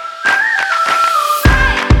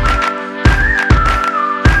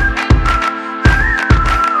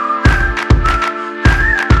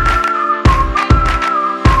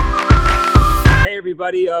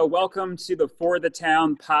everybody. Welcome to the For the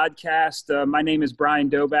Town podcast. My name is Brian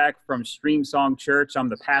Doback from Streamsong Church. I'm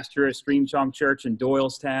the pastor at Streamsong Church in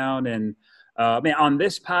Doylestown. And on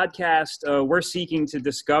this podcast, we're seeking to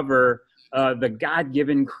discover the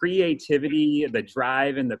God-given creativity, the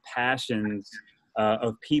drive, and the passions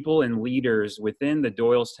of people and leaders within the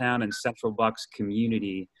Doylestown and Central Bucks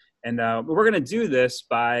community. And we're going to do this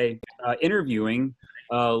by interviewing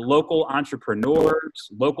local entrepreneurs,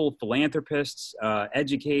 local philanthropists,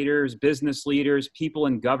 educators, business leaders, people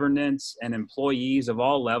in governance, and employees of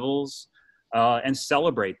all levels, and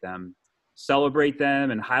celebrate them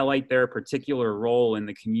and highlight their particular role in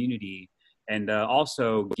the community, and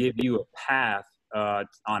also give you a path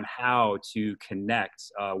on how to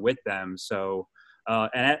connect with them. So,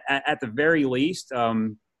 and at the very least,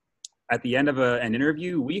 at the end of an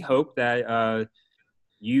interview, we hope that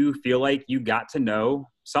you feel like you got to know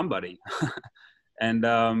somebody. And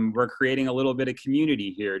we're creating a little bit of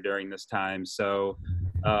community here during this time. So,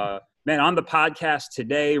 on the podcast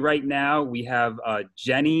today, right now, we have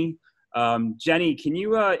Jenny. Jenny, can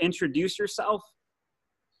you introduce yourself?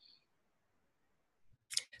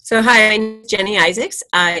 So hi, I'm Jenny Isaacs.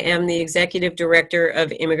 I am the Executive Director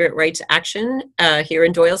of Immigrant Rights Action here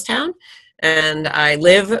in Doylestown, and I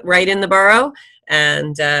live right in the borough.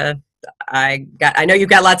 And I know you've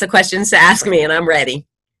got lots of questions to ask me, and I'm ready.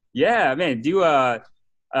 Yeah, man.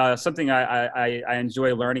 Something I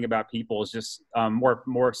enjoy learning about people is just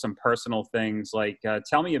more some personal things. Like,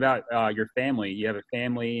 tell me about your family. You have a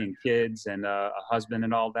family and kids and a husband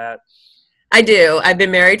and all that. I do. I've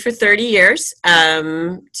been married for 30 years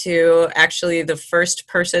to actually the first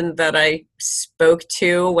person that I spoke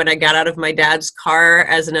to when I got out of my dad's car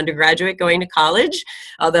as an undergraduate going to college,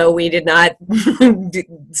 although we did not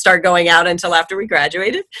start going out until after we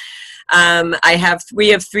graduated. We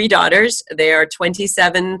have three daughters. They are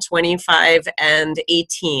 27, 25, and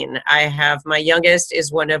 18. My youngest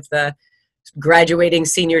is one of the graduating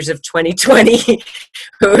seniors of 2020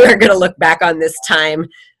 who are going to look back on this time.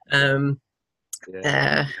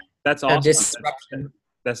 That's awesome.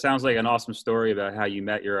 That sounds like an awesome story about how you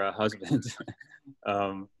met your husband.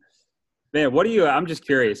 I'm just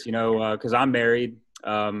curious, because I'm married.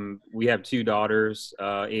 We have two daughters,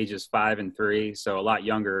 ages 5 and 3, so a lot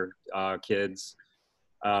younger kids.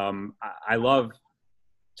 I love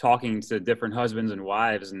talking to different husbands and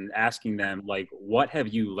wives and asking them, like, what have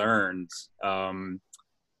you learned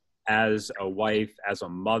as a wife, as a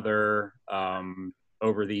mother,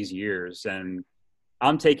 over these years? And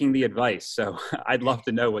I'm taking the advice, so I'd love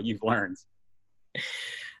to know what you've learned.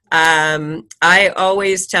 I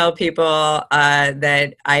always tell people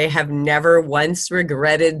that I have never once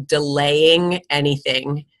regretted delaying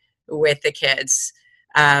anything with the kids.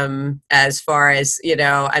 As far as,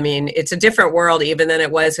 it's a different world even than it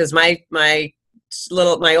was, because my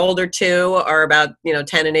older two are about,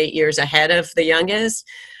 10 and 8 years ahead of the youngest.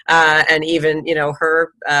 And even,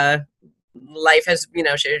 her life has,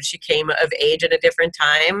 she came of age at a different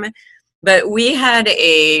time. But we had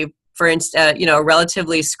a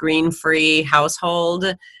relatively screen-free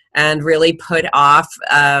household, and really put off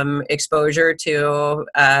exposure to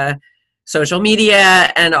social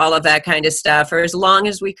media and all of that kind of stuff for as long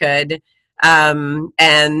as we could,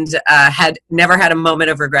 and had never had a moment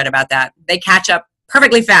of regret about that. They catch up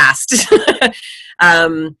perfectly fast.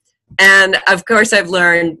 And of course, I've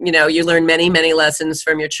learned, you learn many, many lessons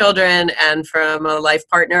from your children and from a life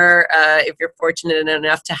partner, if you're fortunate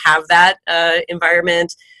enough to have that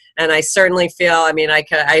environment. And I certainly feel,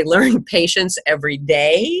 I learn patience every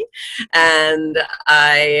day, and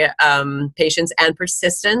patience and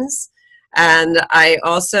persistence. And I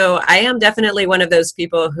am definitely one of those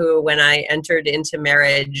people who, when I entered into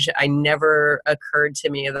marriage, I never occurred to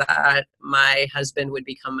me that my husband would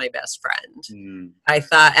become my best friend. I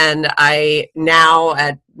thought, and I now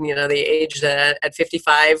at, the age at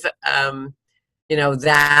 55,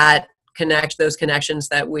 that those connections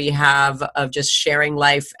that we have of just sharing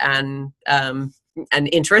life and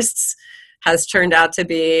interests has turned out to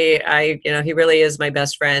be, he really is my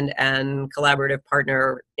best friend and collaborative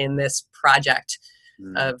partner in this project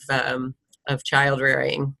of child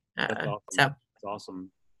rearing. That's awesome. That's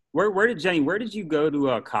awesome. Where did you go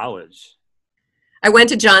to college? I went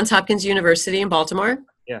to Johns Hopkins University in Baltimore.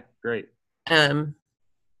 Yeah, great. Awesome.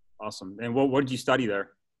 And what did you study there?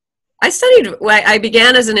 I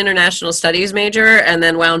began as an international studies major, and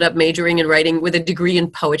then wound up majoring in writing with a degree in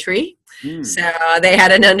poetry. So they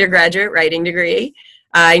had an undergraduate writing degree.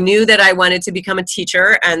 I knew that I wanted to become a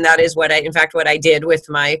teacher, and that is what I did with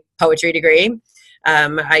my poetry degree.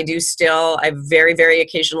 I very, very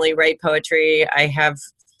occasionally write poetry. I have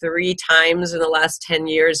 3 times in the last 10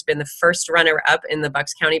 years been the first runner-up in the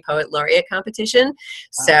Bucks County Poet Laureate competition.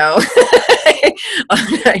 Wow. So,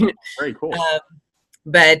 Very cool.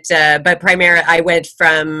 but primarily I went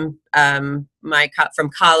from from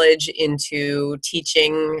college into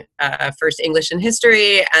teaching first English and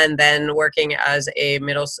history, and then working as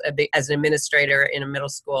as an administrator in a middle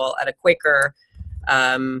school at a Quaker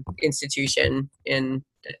institution in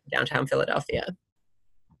downtown Philadelphia.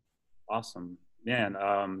 Awesome, man.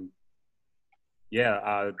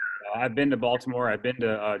 Yeah, I've been to Baltimore. I've been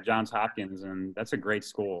to Johns Hopkins, and that's a great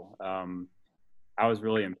school. I was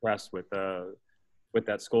really impressed with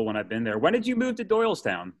that school when I've been there. When did you move to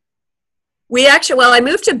Doylestown? I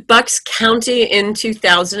moved to Bucks County in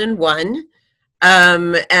 2001.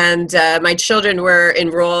 And my children were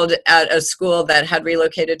enrolled at a school that had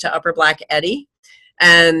relocated to Upper Black Eddy.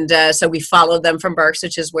 And so we followed them from Berks,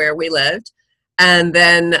 which is where we lived. And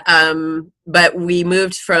then, but we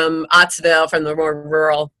moved from Ottsville, from the more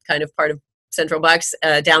rural kind of part of Central Bucks,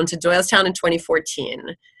 down to Doylestown in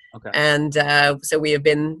 2014. Okay. And so we have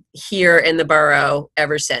been here in the borough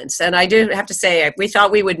ever since. And I do have to say, we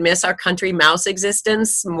thought we would miss our country mouse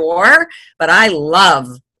existence more, but I love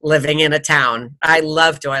living in a town. I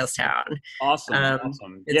love Doylestown. Awesome.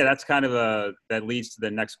 Awesome. Yeah, that's kind of that leads to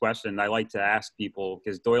the next question I like to ask people,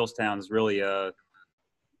 because Doylestown is really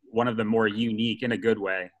one of the more unique, in a good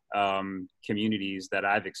way, communities that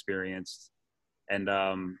I've experienced. And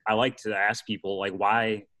I like to ask people, like,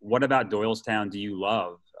 what about Doylestown do you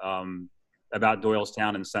love about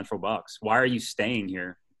Doylestown and Central Bucks? Why are you staying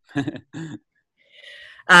here?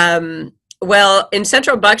 Well, in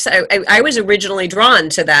Central Bucks, I was originally drawn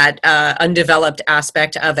to that undeveloped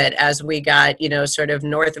aspect of it as we got, sort of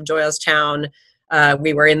north of Doylestown.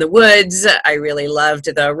 We were in the woods. I really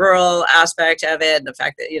loved the rural aspect of it. The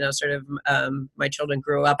fact that, my children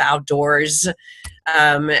grew up outdoors.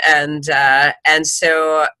 And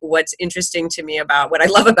so what's interesting to me about what I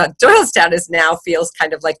love about Doylestown is now feels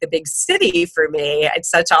kind of like the big city for me. It's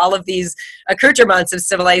such all of these accoutrements of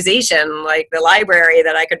civilization, like the library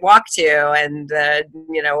that I could walk to. And,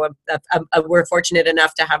 we're fortunate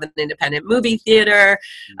enough to have an independent movie theater,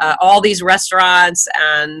 all these restaurants,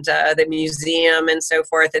 and the museum and so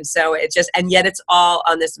forth. And so and yet it's all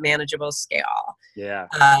on this manageable scale. Yeah.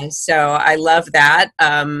 So I love that.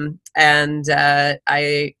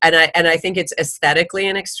 I think it's aesthetically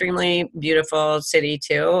an extremely beautiful city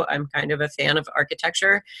too. I'm kind of a fan of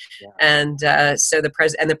architecture. Yeah. And so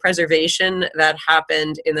the preservation that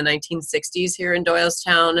happened in the 1960s here in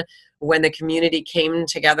Doylestown, when the community came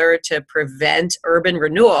together to prevent urban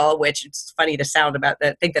renewal, which it's funny to sound about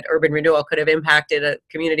that, think that urban renewal could have impacted a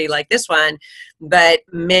community like this one, but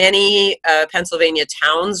many Pennsylvania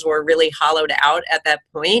towns were really hollowed out at that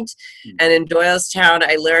point. And in Doylestown,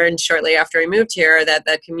 I learned shortly after I moved here that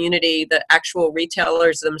the community, the actual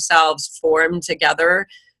retailers themselves, formed together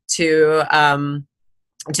to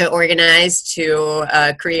organize, to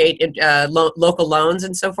create local loans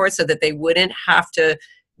and so forth, so that they wouldn't have to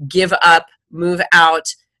give up, move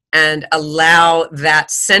out, and allow that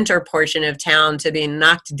center portion of town to be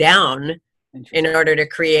knocked down in order to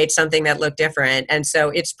create something that looked different. And so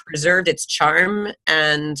it's preserved its charm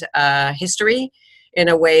and history in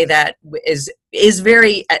a way that is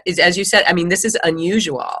very, as you said, I mean, this is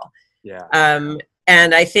unusual. Yeah.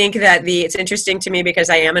 And I think that it's interesting to me because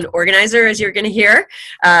I am an organizer, as you're going to hear.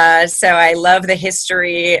 So I love the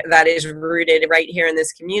history that is rooted right here in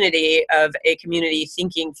this community, of a community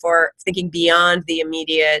thinking beyond the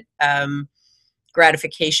immediate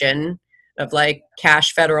gratification of like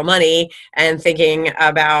cash federal money, and thinking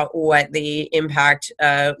about what the impact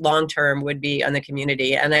long-term would be on the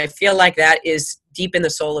community. And I feel like that is deep in the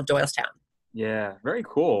soul of Doylestown. Yeah, very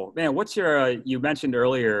cool. Man, what's your, you mentioned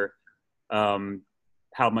earlier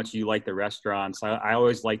how much you like the restaurants. I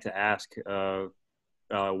always like to ask,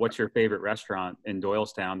 what's your favorite restaurant in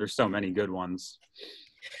Doylestown? There's so many good ones.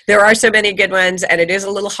 There are so many good ones, and it is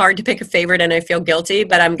a little hard to pick a favorite, and I feel guilty,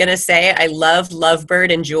 but I'm going to say I love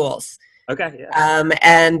Lovebird and Jules. Okay. Yeah.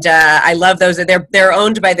 I love those. They're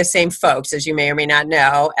owned by the same folks, as you may or may not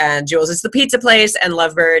know. And Jules is the pizza place, and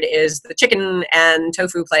Lovebird is the chicken and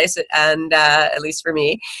tofu place, and at least for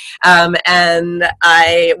me. What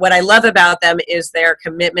I love about them is their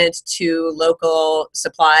commitment to local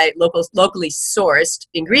supply, locally sourced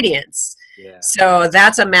ingredients. Yeah. So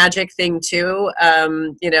that's a magic thing too.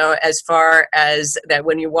 As far as that,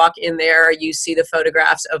 when you walk in there, you see the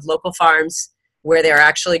photographs of local farms where they're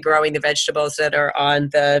actually growing the vegetables that are on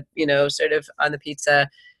the, sort of on the pizza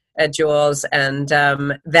at Jules. And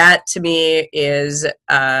that to me is,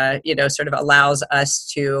 sort of allows us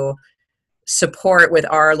to support with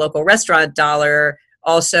our local restaurant dollar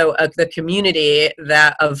also the community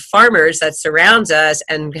that of farmers that surrounds us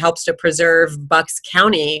and helps to preserve Bucks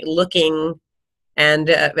County looking and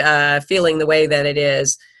feeling the way that it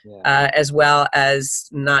is, as well as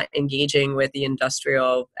not engaging with the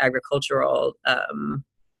industrial agricultural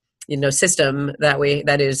system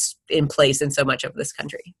that is in place in so much of this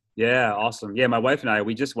country. Yeah, awesome. Yeah, my wife and I,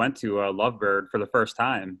 we just went to Lovebird for the first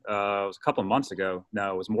time. It was a couple of months ago.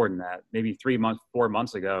 No, it was more than that. Maybe 4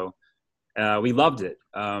 months ago. We loved it.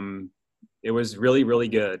 It was really, really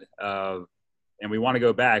good. And we want to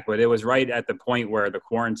go back, but it was right at the point where the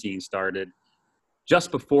quarantine started.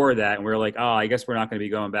 Just before that, and we were like, oh, I guess we're not going to be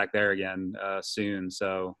going back there again soon.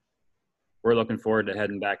 So we're looking forward to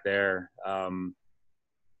heading back there.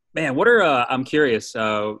 Man, what are I'm curious.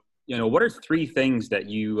 What are 3 things that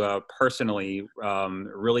you personally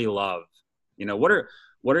really love? What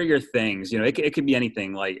are your things? It could be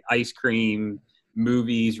anything, like ice cream,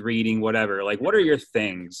 movies, reading, whatever. Like, what are your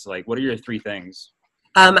things? Like, what are your 3 things?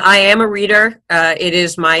 I am a reader. It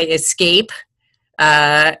is my escape.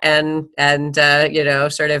 And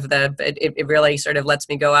sort of it really sort of lets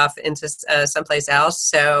me go off into someplace else.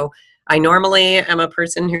 So I normally am a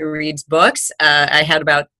person who reads books. I had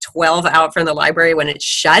about 12 out from the library when it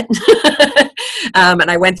shut.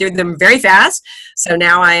 And I went through them very fast. So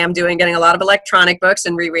now I am getting a lot of electronic books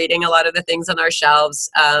and rereading a lot of the things on our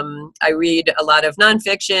shelves. I read a lot of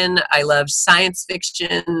nonfiction. I love science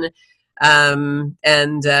fiction. I'm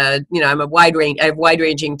I have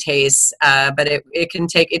wide-ranging tastes, but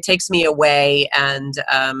it takes me away and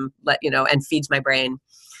and feeds my brain.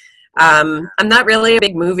 I'm not really a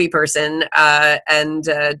big movie person, and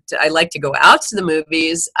I like to go out to the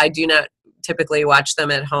movies. I do not typically watch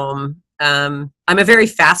them at home. I'm a very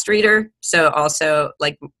fast reader, so also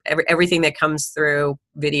like everything that comes through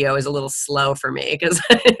video is a little slow for me because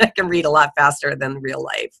I can read a lot faster than real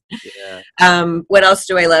life. Yeah. What else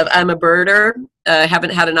do I love? I'm a birder.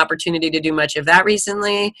 Haven't had an opportunity to do much of that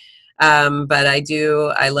recently, but I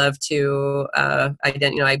do. I love to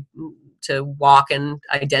to walk and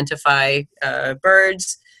identify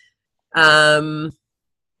birds.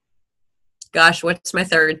 Gosh, what's my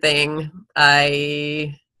third thing?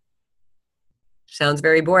 Sounds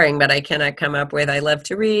very boring, but I cannot come up with. I love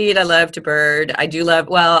to read. I love to bird. I do love,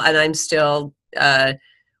 and I'm still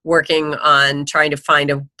working on trying to find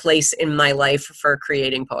a place in my life for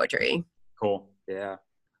creating poetry. Cool. Yeah.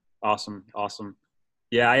 Awesome.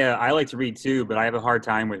 Yeah, I like to read too, but I have a hard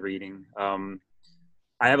time with reading.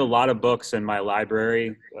 I have a lot of books in my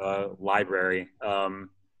library,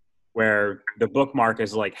 where the bookmark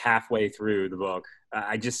is like halfway through the book.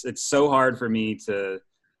 It's so hard for me to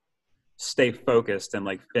stay focused and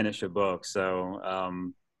like finish a book.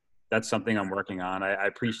 So that's something I'm working on. I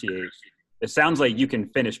appreciate. It sounds like you can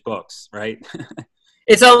finish books, right?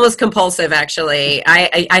 It's almost compulsive, actually.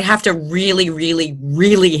 I have to really, really,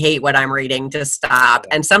 really hate what I'm reading to stop.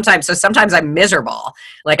 And sometimes I'm miserable.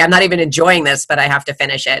 Like I'm not even enjoying this, but I have to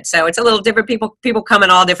finish it. So it's a little different. People come in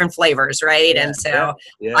all different flavors, right? Yeah, and so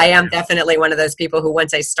I am definitely one of those people who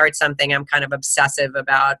once I start something, I'm kind of obsessive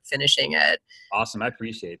about finishing it. Awesome. I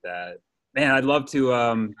appreciate that. Man, I'd love to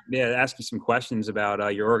ask you some questions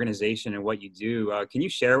about your organization and what you do. Can you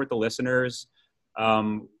share with the listeners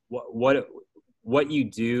what you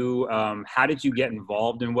do? How did you get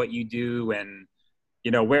involved in what you do? And,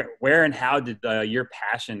 where and how did your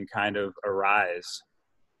passion kind of arise?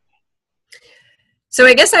 So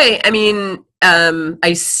I guess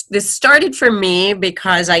this started for me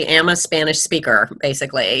because I am a Spanish speaker,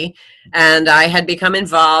 basically, and I had become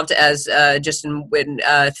involved as through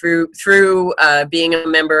being a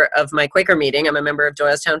member of my Quaker meeting. I'm a member of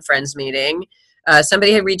Doylestown Friends meeting.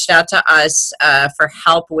 Somebody had reached out to us for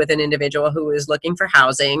help with an individual who was looking for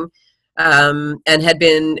housing and had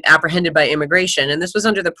been apprehended by immigration, and this was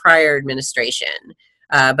under the prior administration.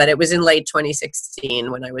 But it was in late 2016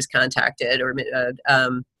 when I was contacted,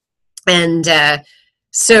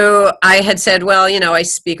 so I had said, well, I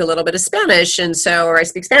speak a little bit of Spanish, or I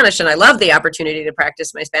speak Spanish, and I love the opportunity to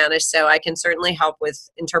practice my Spanish, so I can certainly help with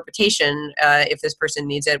interpretation if this person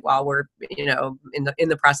needs it while we're, in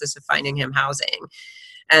the process of finding him housing.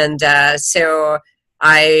 And so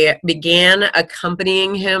I began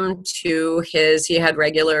accompanying him to he had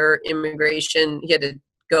regular immigration. He had to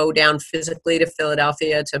go down physically to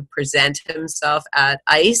Philadelphia to present himself at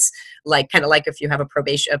ICE, kind of like if you have a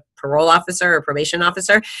parole officer or probation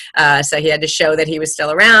officer. So he had to show that he was still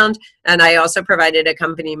around. And I also provided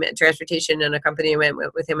transportation and accompaniment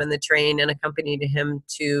with him on the train and accompanied him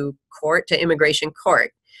to immigration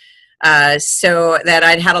court. So that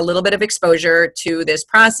I'd had a little bit of exposure to this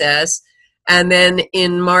process. And then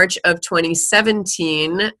in March of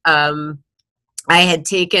 2017, I had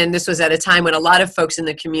taken, this was at a time when a lot of folks in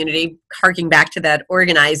the community, harking back to that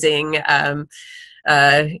organizing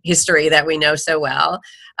history that we know so well.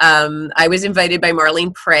 I was invited by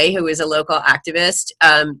Marlene Prey, who is a local activist,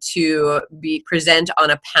 to present on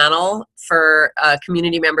a panel for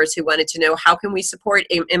community members who wanted to know how can we support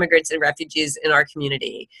immigrants and refugees in our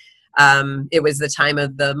community. It was the time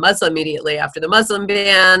of the Muslim, immediately after the Muslim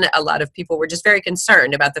ban. A lot of people were just very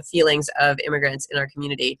concerned about the feelings of immigrants in our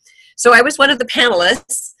community. So I was one of the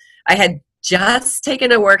panelists. I had just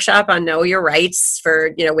taken a workshop on Know Your Rights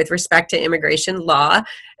for, with respect to immigration law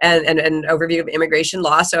and an overview of immigration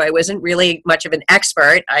law. So I wasn't really much of an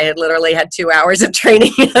expert. I had literally had 2 hours of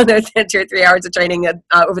training, 2 or 3 hours of training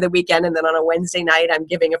over the weekend. And then on a Wednesday night, I'm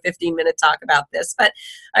giving a 15-minute talk about this. But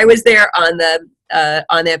I was there on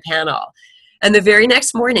that panel. And the very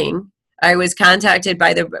next morning, I was contacted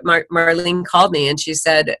by Marlene called me and she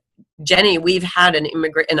said, Jenny, we've had an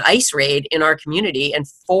ICE raid in our community and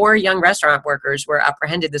 4 young restaurant workers were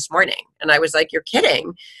apprehended this morning. And I was like, you're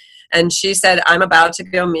kidding. And she said, I'm about to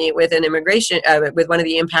go meet with with one of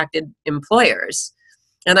the impacted employers.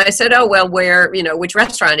 And I said, oh, well, which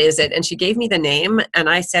restaurant is it? And she gave me the name. And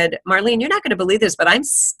I said, Marlene, you're not going to believe this, but I'm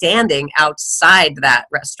standing outside that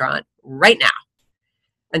restaurant right now.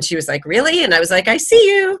 And she was like, really? And I was like, I see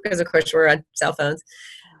you. Because of course we're on cell phones.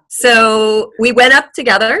 So we went up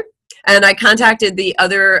together. And I contacted the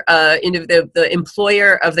other, the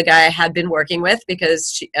employer of the guy I had been working with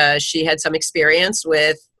because she had some experience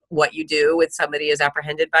with what you do with somebody is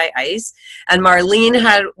apprehended by ICE. And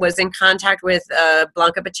Marlene was in contact with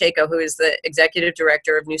Blanca Pacheco, who is the executive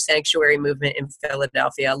director of New Sanctuary Movement in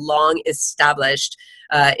Philadelphia, a long-established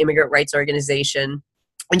immigrant rights organization.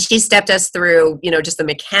 And she stepped us through, just the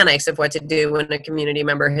mechanics of what to do when a community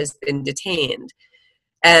member has been detained.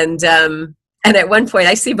 And at one point,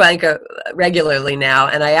 I see Blanca regularly now,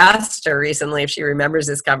 and I asked her recently if she remembers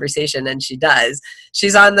this conversation, and she does.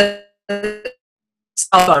 She's on the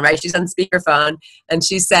cell phone, right? She's on speakerphone, and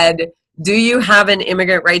she said, do you have an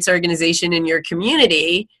immigrant rights organization in your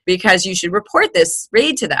community? Because you should report this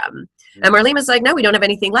raid to them. And Marlene was like, no, we don't have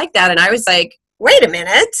anything like that. And I was like, wait a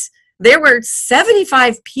minute. There were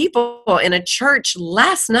 75 people in a church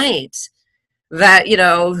last night that,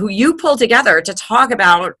 who you pulled together to talk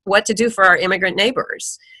about what to do for our immigrant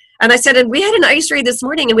neighbors. And I said, and we had an ICE raid this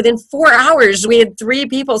morning, and within 4 hours, we had 3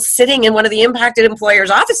 people sitting in one of the impacted employers'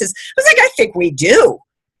 offices. I was like, I think we do.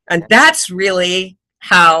 And that's really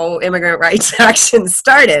how immigrant rights action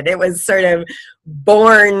started. It was sort of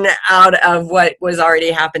born out of what was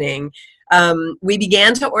already happening. We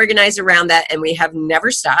began to organize around that, and we have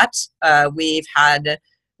never stopped. We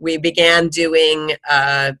began doing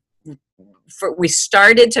we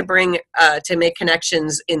started to to make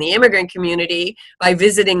connections in the immigrant community by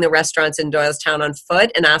visiting the restaurants in Doylestown on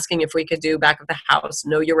foot and asking if we could do back of the house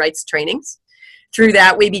Know Your Rights trainings. Through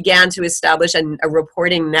that, we began to establish a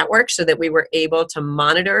reporting network so that we were able to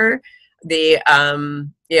monitor the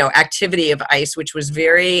activity of ICE, which was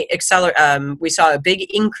very we saw a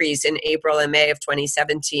big increase in April and May of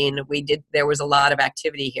 2017. There was a lot of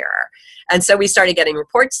activity here. And so we started getting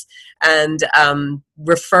reports and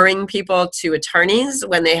referring people to attorneys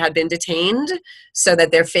when they had been detained so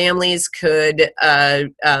that their families could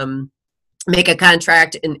make a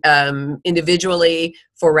contract individually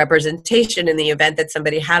for representation in the event that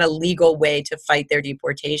somebody had a legal way to fight their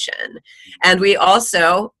deportation. And we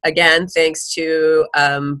also, again, thanks to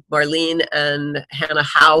Marlene and Hannah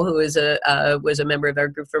Howe, who was a member of our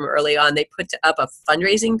group from early on, they put up a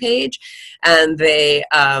fundraising page, and they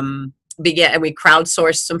we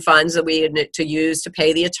crowdsourced some funds that we had to use to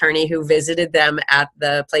pay the attorney who visited them at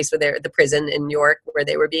the place where the prison in New York where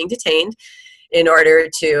they were being detained, in order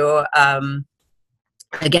to,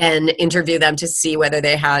 again, interview them to see whether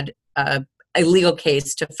they had a legal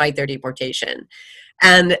case to fight their deportation.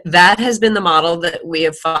 And that has been the model that we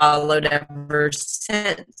have followed ever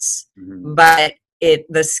since. Mm-hmm. But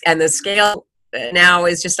the scale now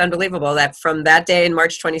is just unbelievable, that from that day in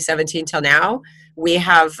March 2017 till now, we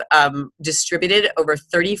have distributed over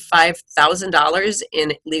 $35,000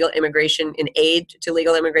 in aid to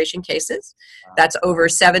legal immigration cases. Wow. That's over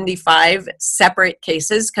 75 separate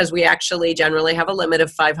cases, because we actually generally have a limit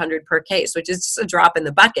of 500 per case, which is just a drop in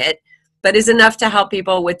the bucket, but is enough to help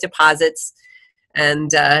people with deposits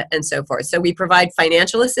and so forth. So we provide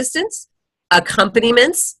financial assistance,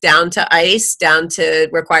 accompaniments down to ICE, down to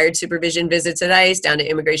required supervision visits at ICE, down to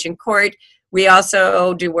immigration court. We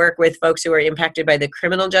also do work with folks who are impacted by the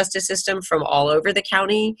criminal justice system from all over the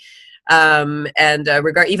county. Even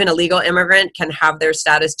a legal immigrant can have their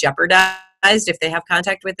status jeopardized if they have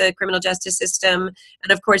contact with the criminal justice system.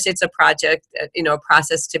 And of course, it's a project, a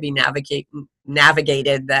process to be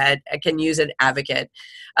navigated that can use an advocate.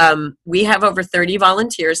 We have over 30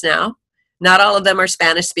 volunteers now. Not all of them are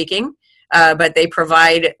Spanish speaking, but they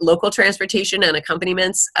provide local transportation and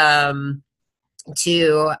accompaniments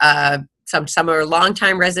to some are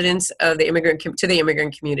longtime residents of the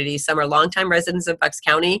immigrant community. Some are longtime residents of Bucks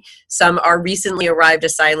County. Some are recently arrived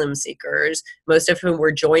asylum seekers, most of whom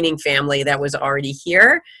were joining family that was already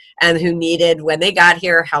here and who needed, when they got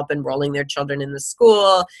here, help enrolling their children in the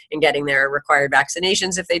school and getting their required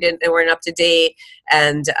vaccinations if they weren't up to date,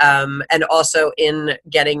 and also in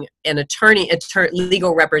getting an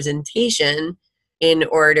legal representation in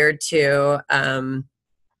order to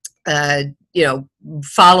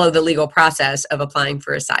follow the legal process of applying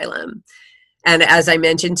for asylum. And as I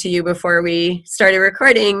mentioned to you before we started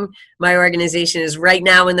recording, my organization is right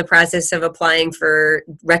now in the process of applying for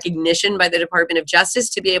recognition by the Department of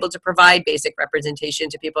Justice to be able to provide basic representation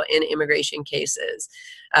to people in immigration cases.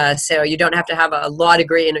 So you don't have to have a law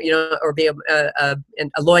degree or be a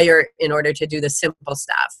lawyer in order to do the simple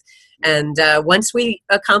stuff. And once we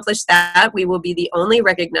accomplish that, we will be the only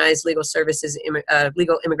recognized legal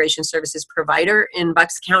immigration services provider in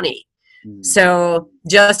Bucks County. So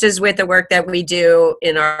just as with the work that we do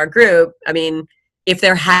in our group, I mean, if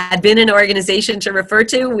there had been an organization to refer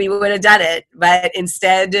to, we would have done it. But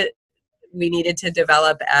instead, we needed to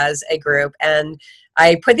develop as a group. And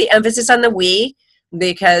I put the emphasis on the we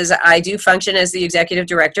because I do function as the executive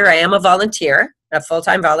director. I am a volunteer, a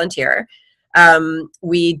full-time volunteer.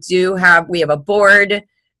 We have a board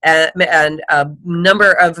and a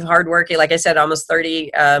number of hardworking, like I said, almost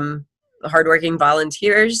 30 hardworking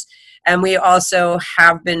volunteers. And we also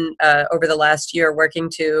have been over the last year working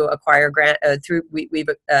to acquire we've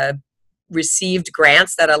received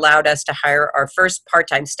grants that allowed us to hire our first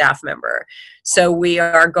part-time staff member. So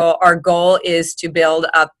our goal is to build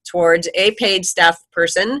up towards a paid staff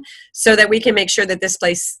person so that we can make sure that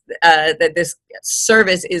this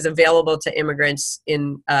service is available to immigrants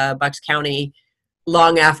in Bucks County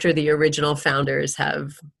long after the original founders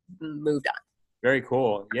have moved on. Very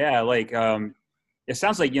cool. Yeah, it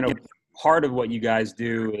sounds like, part of what you guys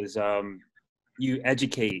do is you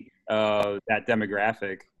educate that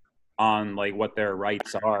demographic on what their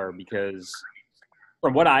rights are, because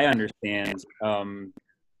from what I understand,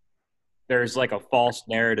 there's a false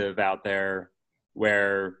narrative out there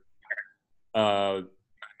where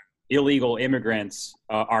illegal immigrants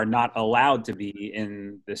are not allowed to be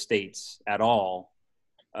in the States at all.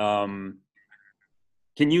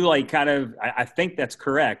 Can you I think that's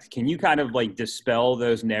correct. Can you dispel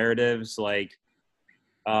those narratives?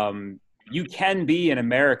 You can be in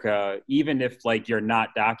America even if you're not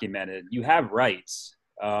documented. You have rights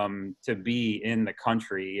to be in the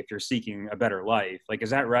country if you're seeking a better life. Is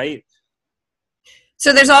that right?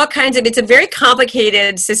 So there's all kinds of, it's a very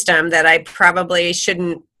complicated system that I probably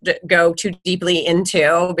shouldn't go too deeply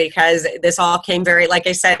into because this all came very, like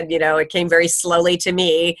I said, it came very slowly to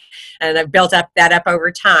me and I've built that up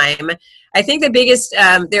over time. I think the biggest,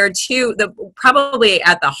 there are two, probably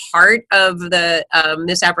at the heart of the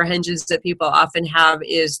misapprehensions that people often have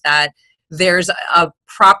is that there's a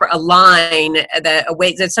line, a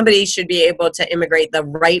way that somebody should be able to immigrate the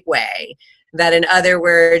right way. That, in other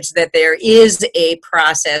words, that there is a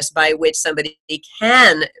process by which somebody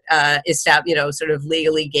can establish, sort of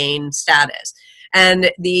legally gain status.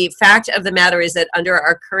 And the fact of the matter is that under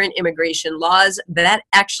our current immigration laws, that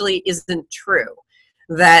actually isn't true.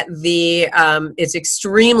 That it's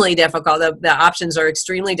extremely difficult. The options are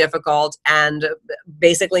extremely difficult and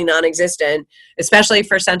basically non-existent, especially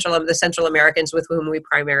for the Central Americans with whom we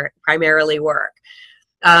primarily work.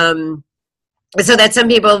 So that some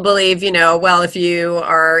people believe, well, if you're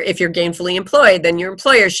gainfully employed, then your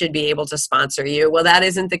employer should be able to sponsor you. Well, that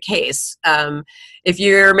isn't the case. If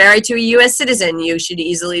you're married to a U.S. citizen, you should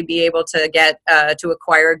easily be able to get to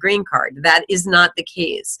acquire a green card. That is not the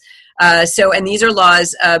case. And these are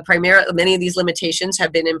laws, many of these limitations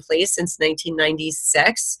have been in place since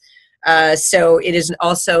 1996. So it is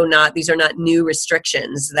also these are not new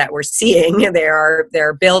restrictions that we're seeing.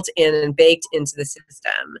 They're built in and baked into the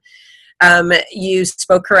system. You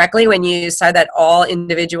spoke correctly when you said that all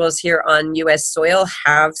individuals here on U.S. soil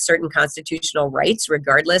have certain constitutional rights,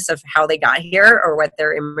 regardless of how they got here or what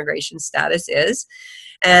their immigration status is.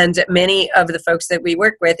 And many of the folks that we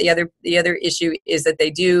work with, the other issue is that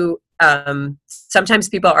they do. Sometimes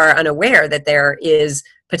people are unaware that there is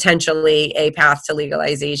potentially a path to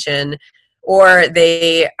legalization, or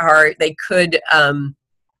they could.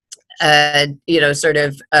 sort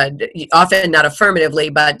of often not affirmatively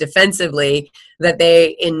but defensively, that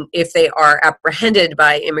if they are apprehended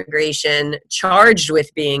by immigration, charged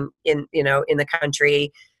with being in the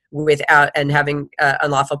country without and having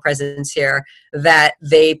unlawful presence here, that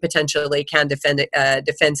they potentially can defend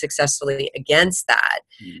successfully against that.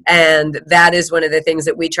 And that is one of the things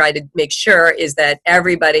that we try to make sure, is that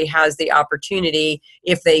everybody has the opportunity,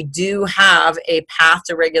 if they do have a path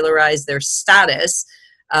to regularize their status.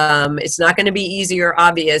 It's not going to be easy or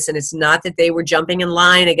obvious, and it's not that they were jumping in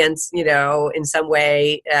line against, in some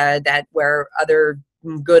way that where other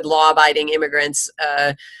good law-abiding immigrants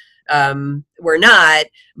were not.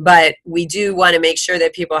 But we do want to make sure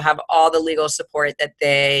that people have all the legal support that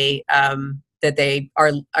they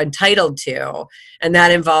are entitled to, and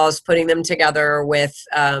that involves putting them together with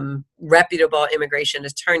reputable immigration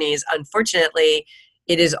attorneys. Unfortunately,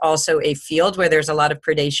 it is also a field where there's a lot of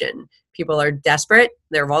predation. People are desperate,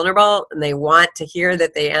 they're vulnerable, and they want to hear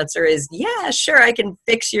that the answer is, yeah, sure, I can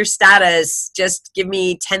fix your status, just give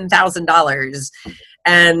me $10,000.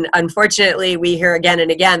 And unfortunately, we hear again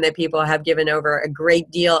and again that people have given over a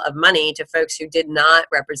great deal of money to folks who did not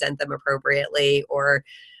represent them appropriately, or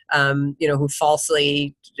who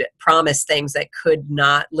falsely promised things that could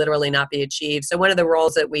literally not be achieved. So one of the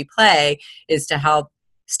roles that we play is to help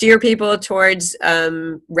steer people towards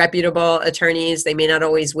reputable attorneys. They may not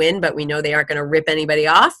always win, but we know they aren't going to rip anybody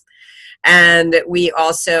off. And we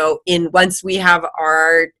also, once we have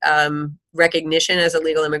our recognition as a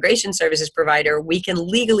legal immigration services provider, we can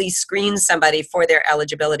legally screen somebody for their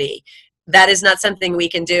eligibility. That is not something we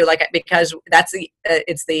can do, because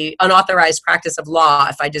it's the unauthorized practice of law.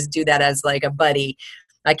 If I just do that as like a buddy,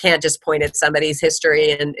 I can't just point at somebody's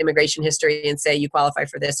history and immigration history and say you qualify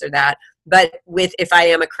for this or that. But if I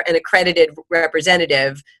am an accredited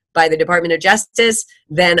representative by the Department of Justice,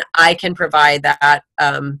 then I can provide that,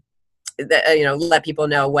 let people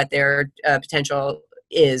know what their potential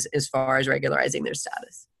is as far as regularizing their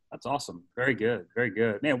status. That's awesome. Very good. Very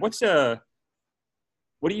good. Man, what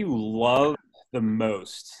do you love the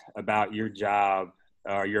most about your job,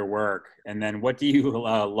 your work? And then what do you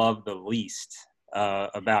love the least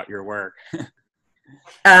about your work?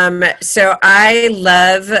 So I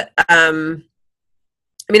love,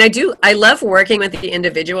 I love working with the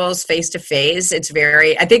individuals face to face.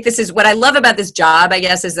 I think this is what I love about this job, I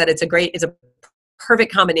guess, is that it's a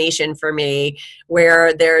perfect combination for me,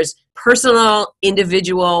 where there's personal,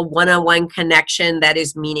 individual, one-on-one connection that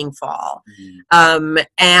is meaningful.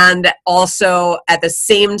 And also at the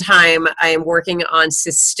same time, I am working on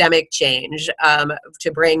systemic change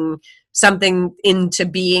to bring something into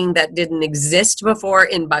being that didn't exist before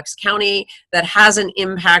in Bucks County, that has an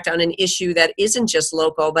impact on an issue that isn't just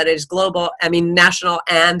local, but is global, national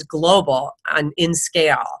and global in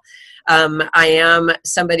scale. I am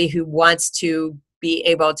somebody who wants to be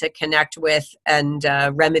able to connect with and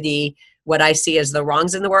remedy what I see as the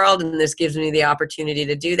wrongs in the world, and this gives me the opportunity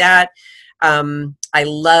to do that. I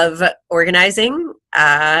love organizing,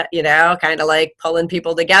 kind of like pulling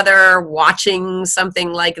people together, watching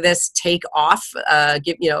something like this take off,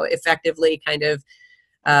 effectively kind of,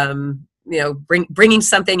 bringing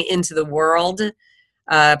something into the world.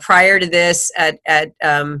 Prior to this, in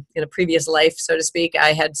a previous life, so to speak,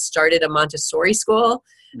 I had started a Montessori school.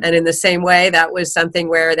 And in the same way, that was something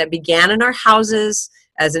that began in our houses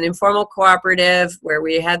as an informal cooperative, where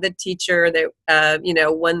we had the teacher that,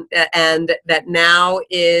 and that now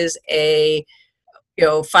is a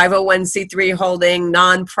 501c3 holding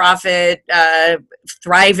nonprofit,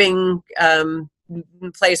 thriving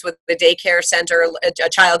place with a daycare center, a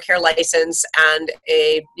child care license, and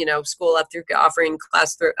a school up through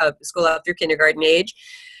school up through kindergarten age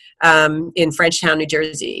in Frenchtown, New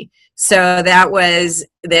Jersey. So that was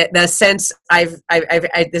the sense this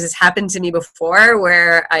has happened to me before,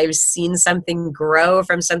 where I've seen something grow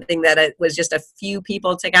from something that it was just a few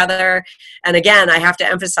people together. And again, I have to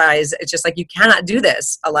emphasize, it's just like, you cannot do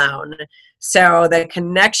this alone. So the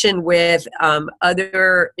connection with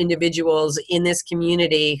other individuals in this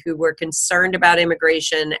community who were concerned about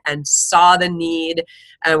immigration and saw the need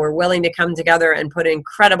and were willing to come together and put an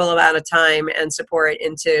incredible amount of time and support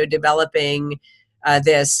into developing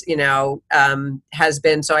this, has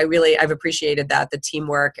been, so I've appreciated that, the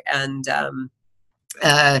teamwork and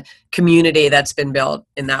community that's been built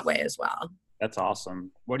in that way as well. That's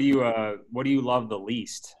awesome. What do you love the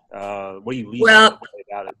least? What do you least like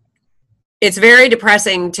about it? It's very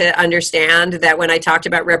depressing to understand that when I talked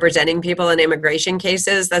about representing people in immigration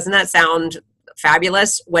cases, doesn't that sound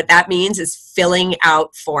fabulous? What that means is filling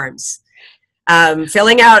out forms.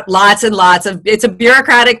 Filling out lots and lots of, it's a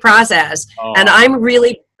bureaucratic process. And I'm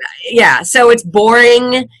really, so it's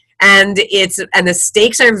boring and the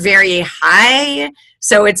stakes are very high,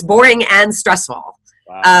 so it's boring and stressful.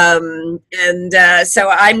 Wow. So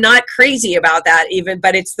I'm not crazy about that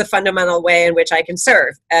but it's the fundamental way in which I can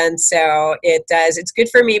serve. And so it's good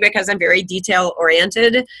for me because I'm very detail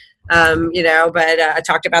oriented, but I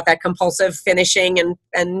talked about that compulsive finishing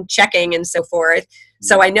and checking and so forth.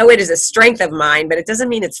 So I know it is a strength of mine, but it doesn't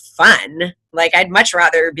mean it's fun. Like, I'd much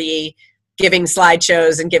rather be giving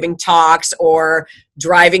slideshows and giving talks, or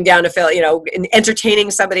driving down to Philly, entertaining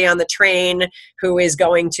somebody on the train who is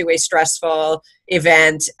going to a stressful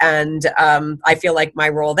event. And I feel like my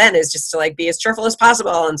role then is just to like be as cheerful as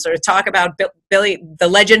possible and sort of talk about the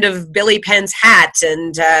legend of Billy Penn's hat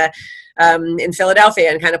and in Philadelphia,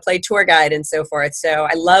 and kind of play tour guide and so forth. So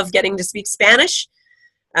I love getting to speak Spanish.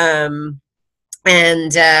 And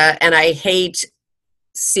I hate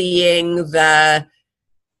seeing the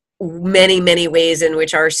many ways in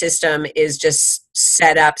which our system is just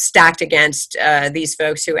set up, stacked against these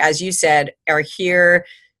folks who, as you said, are here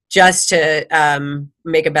just to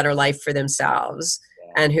make a better life for themselves,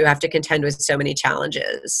 and who have to contend with so many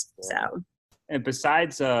challenges. So, and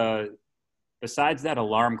besides that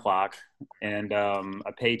alarm clock and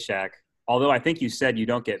a paycheck, although I think you said you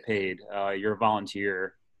don't get paid, you're a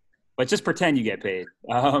volunteer, but just pretend you get paid.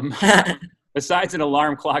 Besides an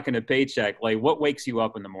alarm clock and a paycheck, like, what wakes you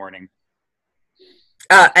up in the morning?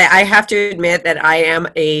 I have to admit that I am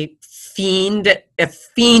a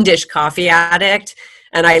fiendish coffee addict.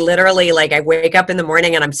 And I literally, I wake up in the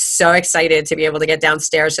morning and I'm so excited to be able to get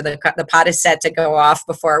downstairs so the pot is set to go off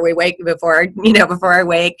before I wake.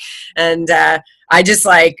 And I just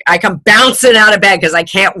I come bouncing out of bed because I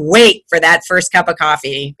can't wait for that first cup of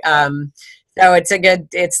coffee. So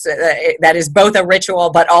that is both a ritual,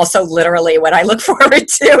 but also literally what I look forward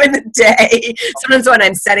to in the day. Sometimes when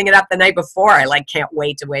I'm setting it up the night before, I can't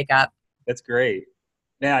wait to wake up. That's great.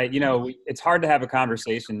 Yeah, it's hard to have a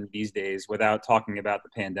conversation these days without talking about the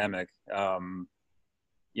pandemic. I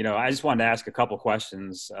just wanted to ask a couple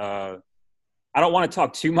questions. I don't want to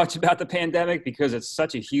talk too much about the pandemic because it's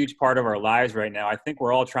such a huge part of our lives right now. I think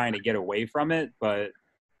we're all trying to get away from it, but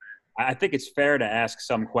I think it's fair to ask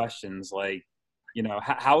some questions like,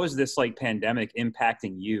 how is this pandemic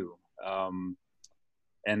impacting you?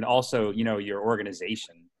 And also, your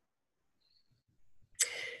organization.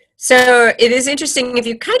 So it is interesting, if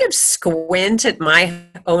you kind of squint at my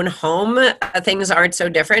own home, things aren't so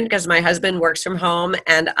different because my husband works from home.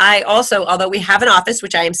 And I also, although we have an office,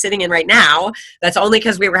 which I am sitting in right now, that's only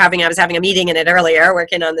because I was having a meeting in it earlier,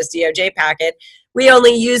 working on this DOJ packet.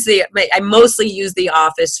 I mostly use the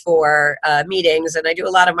office for meetings, and I do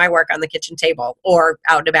a lot of my work on the kitchen table or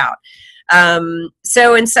out and about.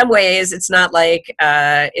 So in some ways, it's not like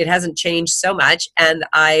it hasn't changed so much. And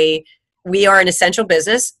we are an essential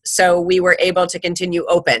business, so we were able to continue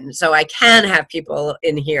open. So I can have people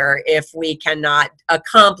in here if we cannot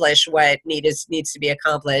accomplish what needs to be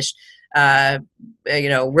accomplished,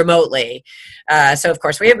 remotely. So of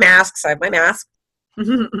course we have masks. I have my mask.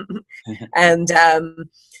 And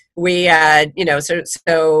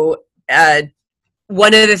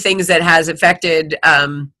one of the things that has affected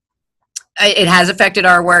it has affected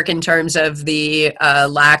our work in terms of the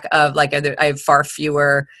lack of I have far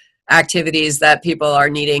fewer activities that people are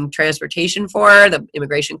needing transportation for. The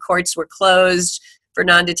immigration courts were closed for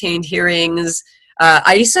non-detained hearings.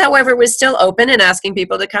 ICE, however, was still open and asking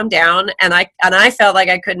people to come down. And I felt like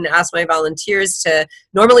I couldn't ask my volunteers to.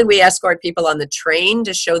 Normally, we escort people on the train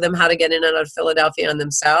to show them how to get in and out of Philadelphia on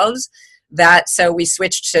themselves. So we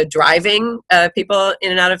switched to driving people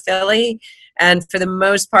in and out of Philly. And for the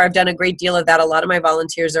most part, I've done a great deal of that. A lot of my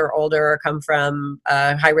volunteers are older or come from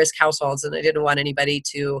high-risk households, and I didn't want anybody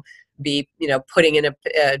to be, put in a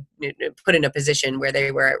position where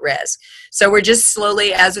they were at risk. So we're just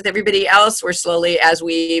slowly, as with everybody else, as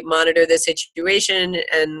we monitor the situation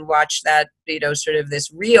and watch that, sort of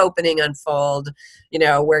this reopening unfold,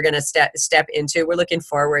 we're going to step into. We're looking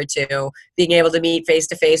forward to being able to meet face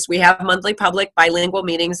to face. We have monthly public bilingual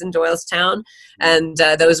meetings in Doylestown, and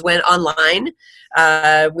those went online.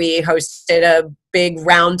 We hosted a big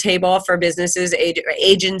roundtable for businesses,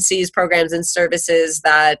 agencies, programs, and services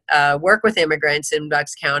that work with immigrants in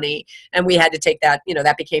Bucks County. And we had to take that,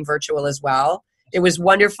 that became virtual as well. It was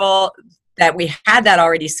wonderful that we had that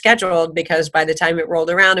already scheduled, because by the time it rolled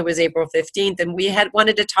around, it was April 15th. And we had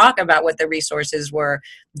wanted to talk about what the resources were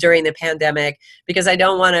during the pandemic, because I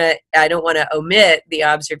don't want to omit the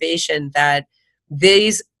observation that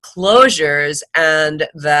these closures and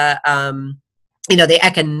the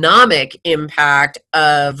economic impact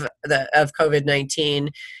of COVID-19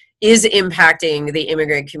 is impacting the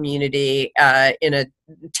immigrant community in a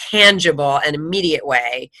tangible and immediate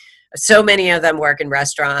way. So many of them work in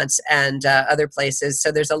restaurants and other places.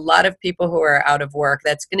 So there's a lot of people who are out of work.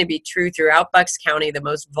 That's going to be true throughout Bucks County. The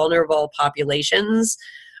most vulnerable populations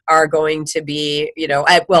are going to be,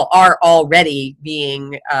 are already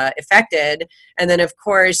being affected. And then, of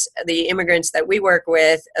course, the immigrants that we work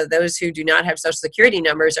with, those who do not have Social Security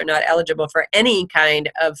numbers, are not eligible for any kind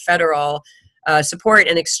of federal support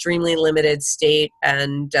and extremely limited state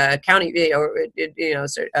and county,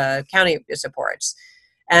 county supports.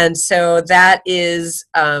 And so that is,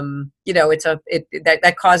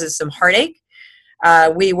 that causes some heartache.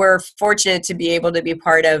 We were fortunate to be able to be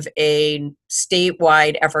part of a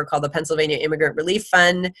statewide effort called the Pennsylvania Immigrant Relief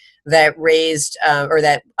Fund that raised or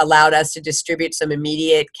that allowed us to distribute some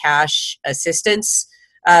immediate cash assistance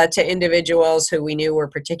to individuals who we knew were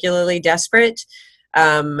particularly desperate.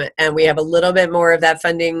 And we have a little bit more of that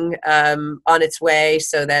funding on its way,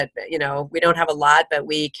 so that, we don't have a lot, but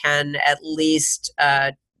we can at least,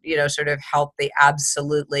 sort of help the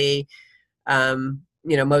absolutely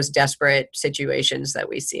most desperate situations that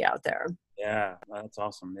we see out there. Yeah, that's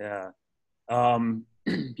awesome. Yeah.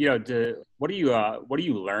 What are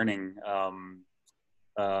you learning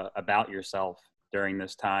about yourself during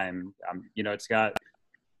this time?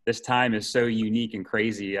 This time is so unique and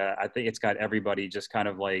crazy. I think it's got everybody just kind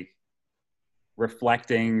of like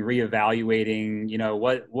reflecting, reevaluating,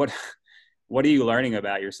 what are you learning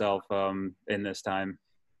about yourself in this time?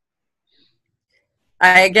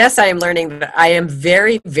 I guess I am learning that I am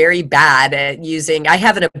very, very bad at I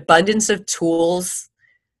have an abundance of tools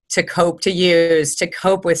to cope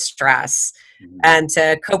with stress and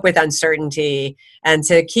to cope with uncertainty and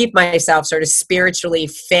to keep myself sort of spiritually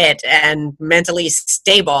fit and mentally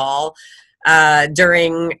stable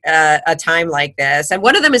during a time like this. And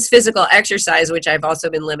one of them is physical exercise, which I've also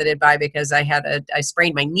been limited by because I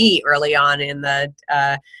sprained my knee early on in the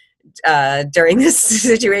during this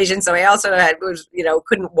situation. So I also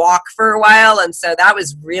couldn't walk for a while. And so that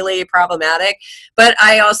was really problematic. But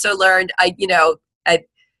I also learned,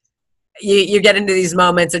 you get into these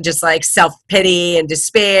moments of just like self-pity and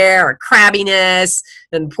despair or crabbiness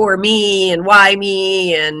and poor me and why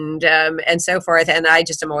me and so forth. And I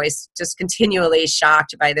just am always just continually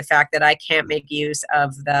shocked by the fact that I can't make use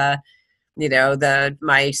of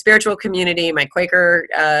my spiritual community, my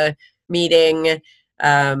Quaker meeting,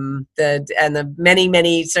 the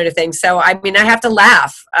many sort of things. So, I mean, I have to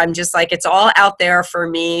laugh. I'm just like, it's all out there for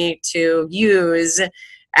me to use.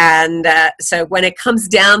 And so when it comes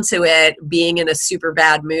down to it, being in a super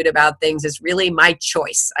bad mood about things is really my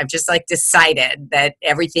choice. I've just like decided that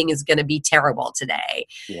everything is going to be terrible today.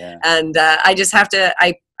 Yeah. And I just have to,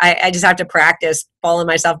 I just have to practice pulling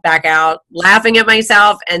myself back out, laughing at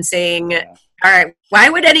myself and saying, all right, why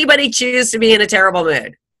would anybody choose to be in a terrible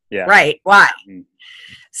mood? Yeah. Right. Why? Mm-hmm.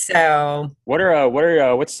 So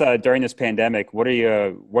what's during this pandemic, what are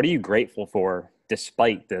you grateful for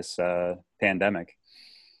despite this pandemic?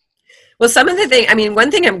 Well,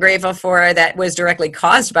 one thing I'm grateful for that was directly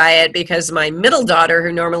caused by it, because my middle daughter,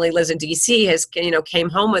 who normally lives in DC, came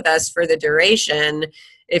home with us for the duration.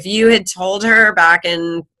 If you had told her back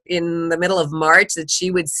in the middle of March that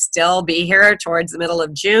she would still be here towards the middle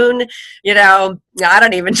of June, I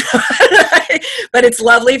don't even know. But it's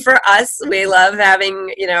lovely for us. We love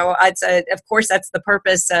having, of course, that's the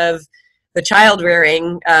purpose of the child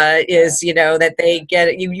rearing is, that they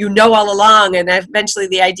get, all along. And eventually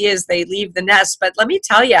the idea is they leave the nest. But let me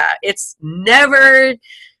tell you, it's never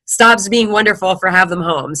stops being wonderful for have them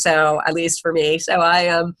home. So at least for me.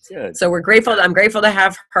 So so we're grateful. I'm grateful to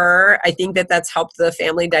have her. I think that's helped the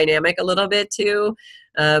family dynamic a little bit too.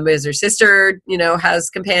 As her sister, has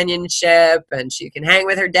companionship and she can hang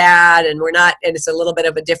with her dad, and and it's a little bit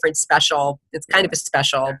of a different it's kind of a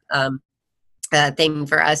special thing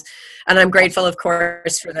for us. And I'm grateful, of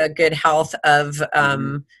course, for the good health of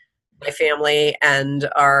my family and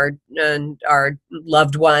our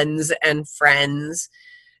loved ones and friends.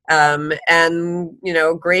 And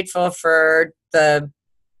grateful for the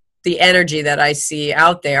energy that I see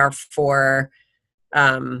out there for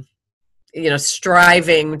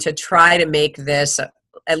striving to try to make this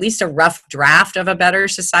at least a rough draft of a better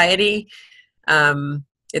society.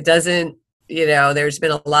 It doesn't, there's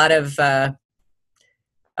been a lot of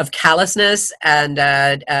callousness and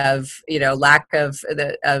of lack of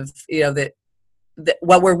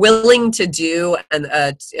what we're willing to do, and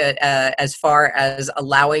as far as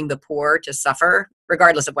allowing the poor to suffer,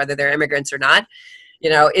 regardless of whether they're immigrants or not,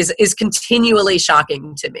 is continually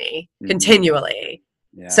shocking to me. Mm-hmm. Continually.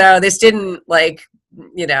 Yeah. So this didn't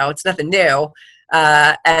it's nothing new.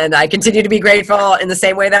 And I continue to be grateful in the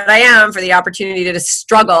same way that I am for the opportunity to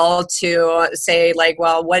struggle to say,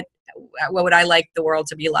 well, what would I like the world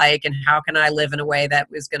to be like, and how can I live in a way that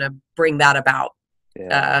was going to bring that about,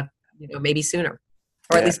 maybe sooner,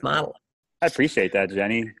 or at least model it. I appreciate that,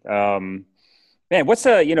 Jenny. Man, what's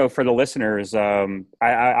for the listeners,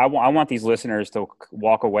 I want these listeners to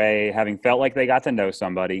walk away having felt like they got to know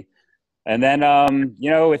somebody. And then,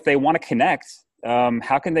 if they want to connect,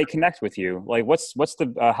 how can they connect with you? Like,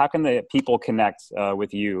 how can the people connect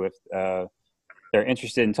with you if they're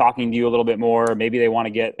interested in talking to you a little bit more? Maybe they want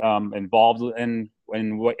to get involved in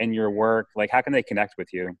your work. Like, how can they connect with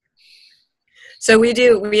you? So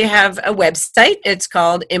we have a website. It's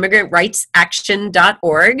called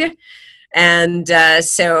immigrantRightsAction.org. And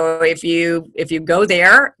so if you go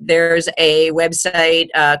there, there's a website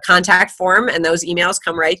contact form, and those emails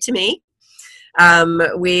come right to me.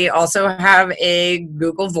 We also have a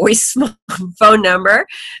Google Voice phone number.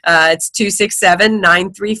 It's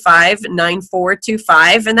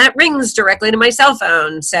 267-935-9425, and that rings directly to my cell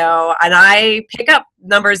phone. So, and I pick up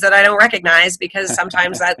numbers that I don't recognize, because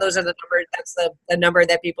sometimes those are the numbers. That's the number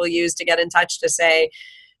that people use to get in touch to say,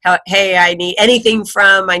 hey, I need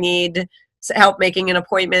help making an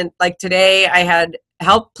appointment. Like today, I had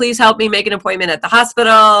please help me make an appointment at the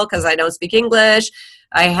hospital because I don't speak English.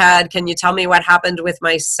 Can you tell me what happened with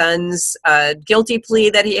my son's guilty plea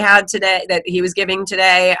that he had today, that he was giving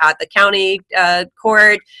today at the county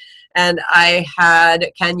court? And I had,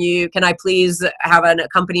 can I please have an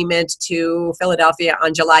accompaniment to Philadelphia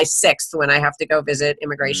on July 6th when I have to go visit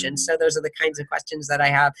immigration? So those are the kinds of questions that I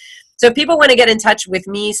have. So if people want to get in touch with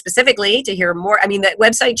me specifically to hear more, that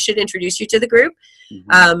website should introduce you to the group.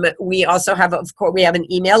 We also have, of course, we have an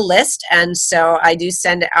email list. And so I do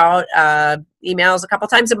send out emails a couple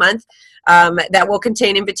times a month that will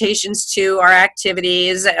contain invitations to our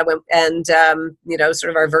activities and sort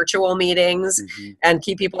of our virtual meetings and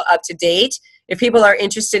keep people up to date. If people are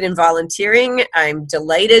interested in volunteering, I'm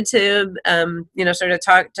delighted to sort of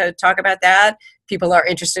talk about that. People are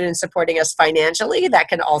interested in supporting us financially, that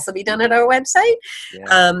can also be done at our website.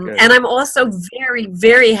 And I'm also very,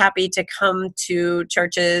 very happy to come to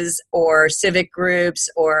churches or civic groups,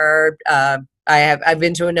 or I've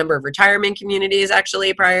been to a number of retirement communities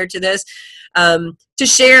actually prior to this, to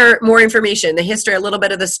share more information, the history, a little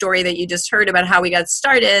bit of the story that you just heard about how we got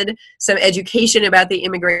started, some education about the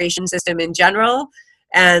immigration system in general,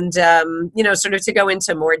 and sort of to go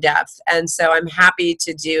into more depth. And so I'm happy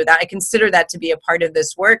to do that. I consider that to be a part of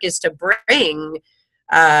this work, is to bring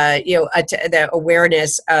the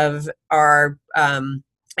awareness of our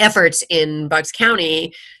efforts in Bucks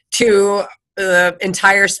County to the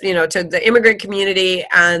entire, to the immigrant community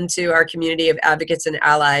and to our community of advocates and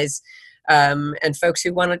allies, and folks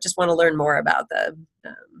who want to learn more about the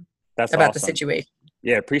awesome. The situation.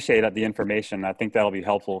 Yeah, appreciate the information. I think that'll be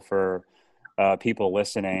helpful for people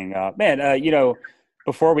listening.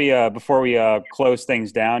 Before we close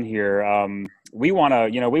things down here, we want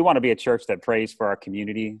to be a church that prays for our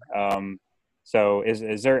community. So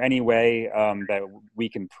is there any way that we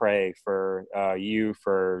can pray for you,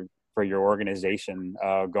 for your organization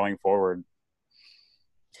going forward?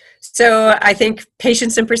 So I think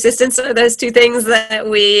patience and persistence are those two things that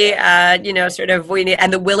we need,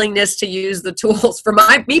 and the willingness to use the tools. For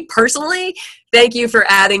me personally, thank you for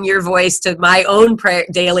adding your voice to my own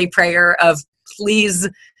daily prayer of, please,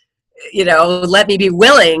 let me be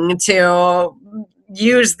willing to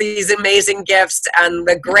use these amazing gifts and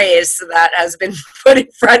the grace that has been put in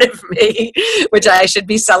front of me, which I should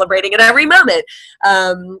be celebrating at every moment.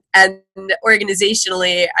 And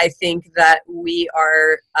organizationally, I think that we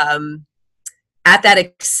are at that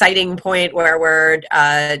exciting point where we're,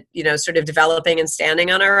 sort of developing and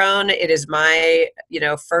standing on our own. It is my,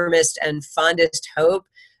 firmest and fondest hope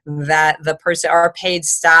that our paid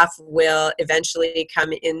staff will eventually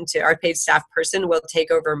our paid staff person will take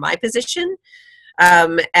over my position.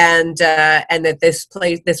 And that this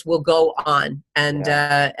will go on and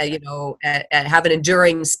have an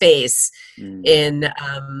enduring space in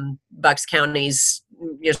Bucks County's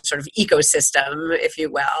sort of ecosystem, if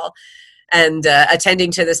you will, and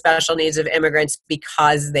attending to the special needs of immigrants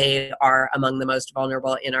because they are among the most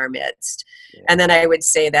vulnerable in our midst. Yeah. And then I would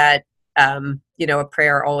say that a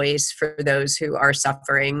prayer always for those who are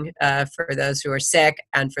suffering, for those who are sick,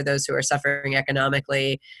 and for those who are suffering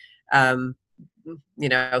economically.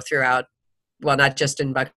 Throughout, well, not just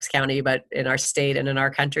in Bucks County, but in our state and in our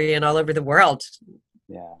country and all over the world.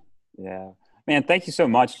 Yeah. Man, thank you so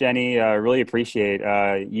much, Jenny. I really appreciate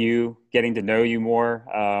you getting to know you more,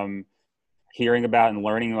 hearing about and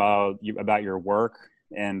learning about your work.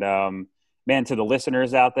 And man, to the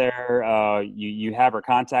listeners out there, you have her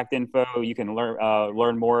contact info. You can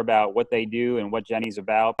learn more about what they do and what Jenny's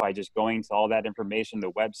about by just going to all that information,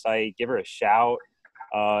 the website. Give her a shout.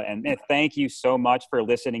 And thank you so much for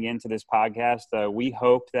listening into this podcast. We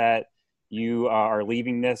hope that you are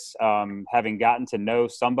leaving this having gotten to know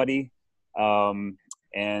somebody.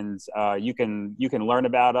 And you can learn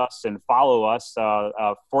about us and follow us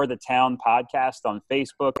For the Town podcast on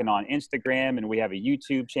Facebook and on Instagram, and we have a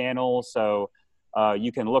YouTube channel, so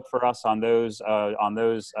you can look for us on those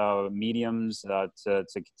mediums to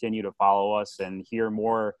continue to follow us and hear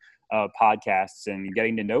more podcasts and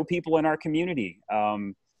getting to know people in our community.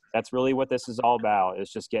 That's really what this is all about,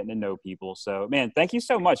 is just getting to know people. So, man, thank you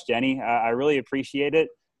so much, Jenny. I really appreciate it.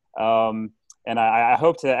 And I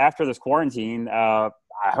hope to, after this quarantine,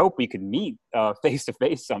 I hope we could meet face to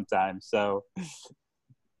face sometime. So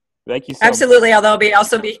thank you so Absolutely. much. Although I'll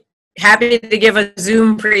also be happy to give a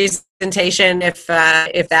Zoom presentation if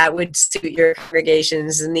that would suit your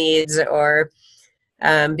congregation's needs or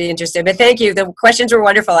be interested. But thank you. The questions were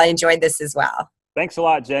wonderful. I enjoyed this as well. Thanks a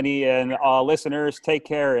lot, Jenny. And listeners, take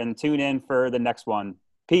care and tune in for the next one.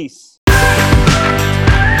 Peace.